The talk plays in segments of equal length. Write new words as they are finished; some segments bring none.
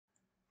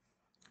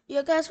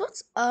Yo guys,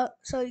 what's up?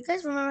 So you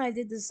guys remember I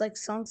did this like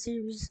song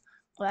series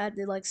where I had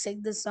to like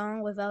sing the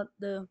song without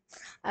the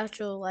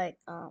actual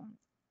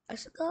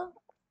what's it called?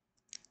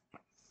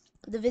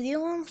 The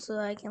video on so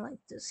I can like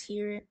just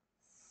hear it.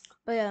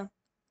 But yeah.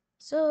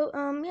 So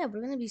yeah,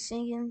 we're gonna be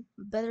singing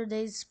Better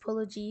Days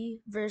Polo G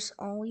verse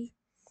only.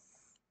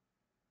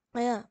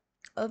 But yeah.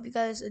 I hope you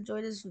guys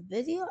enjoy this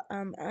video.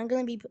 I'm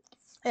gonna be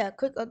yeah,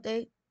 quick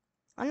update.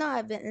 I know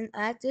I've been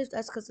inactive,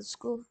 that's because of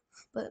school.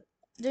 But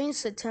during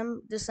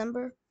September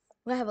December,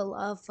 we're gonna have a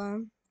lot of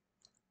fun.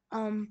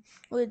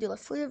 We're gonna do like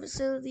food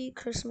facility,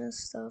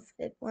 Christmas stuff.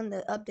 If when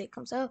the update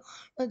comes out,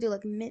 we're gonna do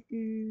like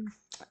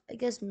I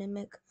guess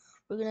mimic.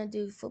 We're gonna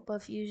do football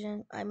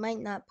fusion. I might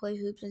not play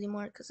hoops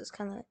anymore because it's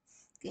kind of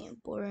getting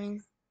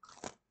boring.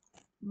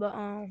 But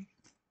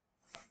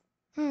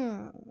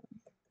hmm,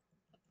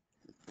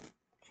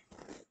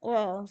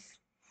 well,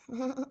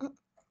 oh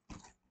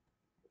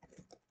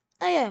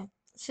yeah,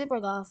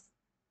 super golf.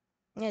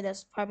 Yeah,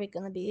 that's probably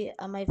gonna be it.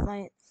 I might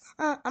find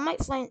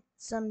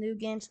some new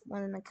games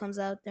when it comes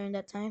out during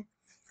that time.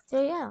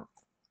 So yeah,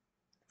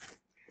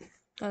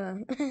 uh,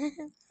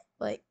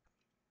 like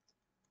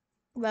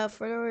without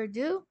further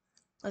ado,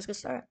 let's get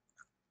started.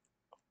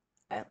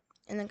 Alright,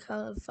 and then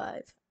count of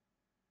five.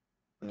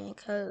 I mean,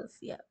 count of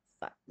yeah,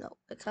 five. No,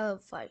 a count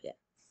of five. Yeah.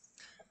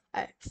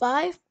 Alright,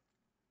 five,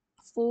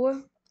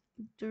 four,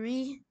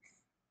 three,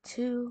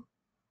 two,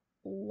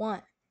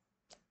 one.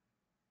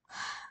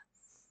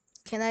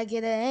 Can I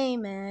get an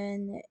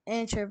amen?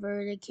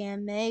 Introverted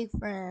can't make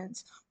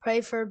friends.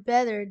 Pray for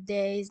better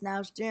days.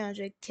 Now it's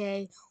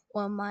 300K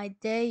when my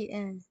day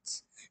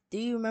ends. Do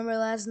you remember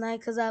last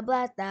night? Cause I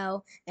blacked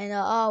out and the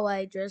all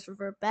white dress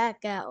revert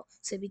back out.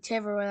 So be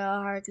careful with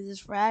our heart cause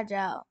it's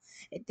fragile.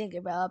 And think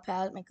about a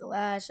past, make a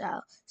lash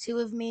out. See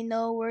with me,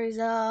 no worries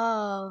at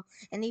all.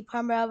 Any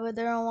plumber over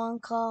there on one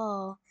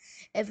call.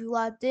 If you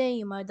locked in,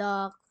 you my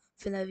dog.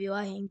 Finna view,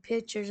 I hang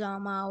pictures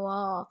on my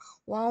wall.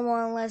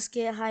 One, let's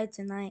get high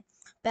tonight.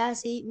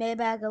 Backseat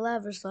Maybach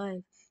 11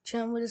 slide.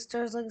 Trim with the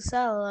stars like a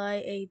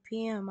satellite. 8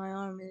 p.m. My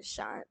arm is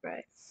shining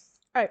bright.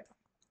 Alright,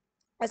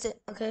 that's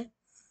it. Okay.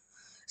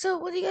 So,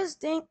 what do you guys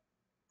think?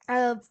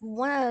 Out of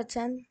 1 out of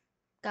 10.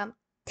 God,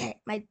 dang,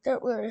 my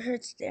throat really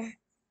hurts there.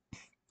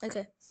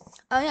 Okay.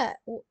 Oh, yeah.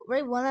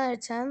 Rate 1 out of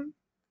 10.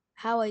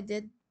 How I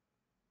did.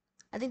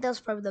 I think that was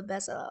probably the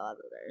best out of all of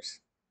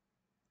theirs.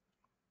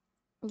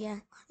 Yeah.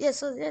 Yeah,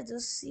 so, yeah,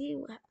 just see.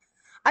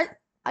 I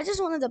I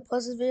just wanted to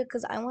post this video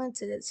because I wanted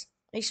to just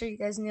make sure you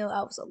guys knew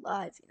I was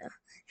alive,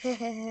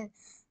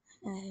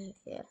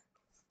 yeah.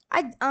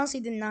 I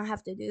honestly did not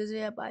have to do this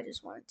yet, but I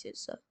just wanted to.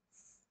 So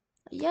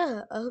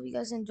yeah, I hope you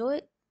guys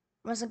enjoyed.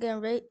 Once again,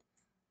 rate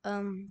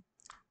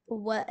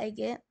what I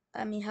get.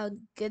 I mean, how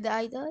good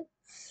I did.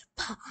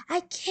 I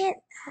can't.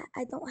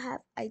 I don't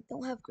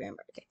have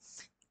grammar.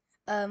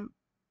 Okay.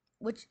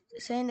 Which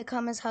say in the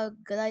comments how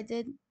good I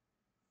did.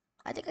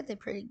 I think I did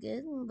pretty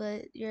good,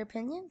 but your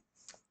opinion.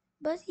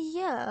 But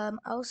yeah,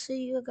 I'll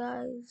see you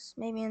guys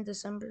maybe in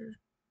December.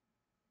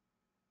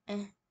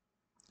 Eh,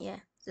 yeah,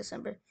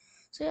 December.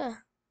 So yeah,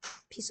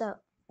 peace out.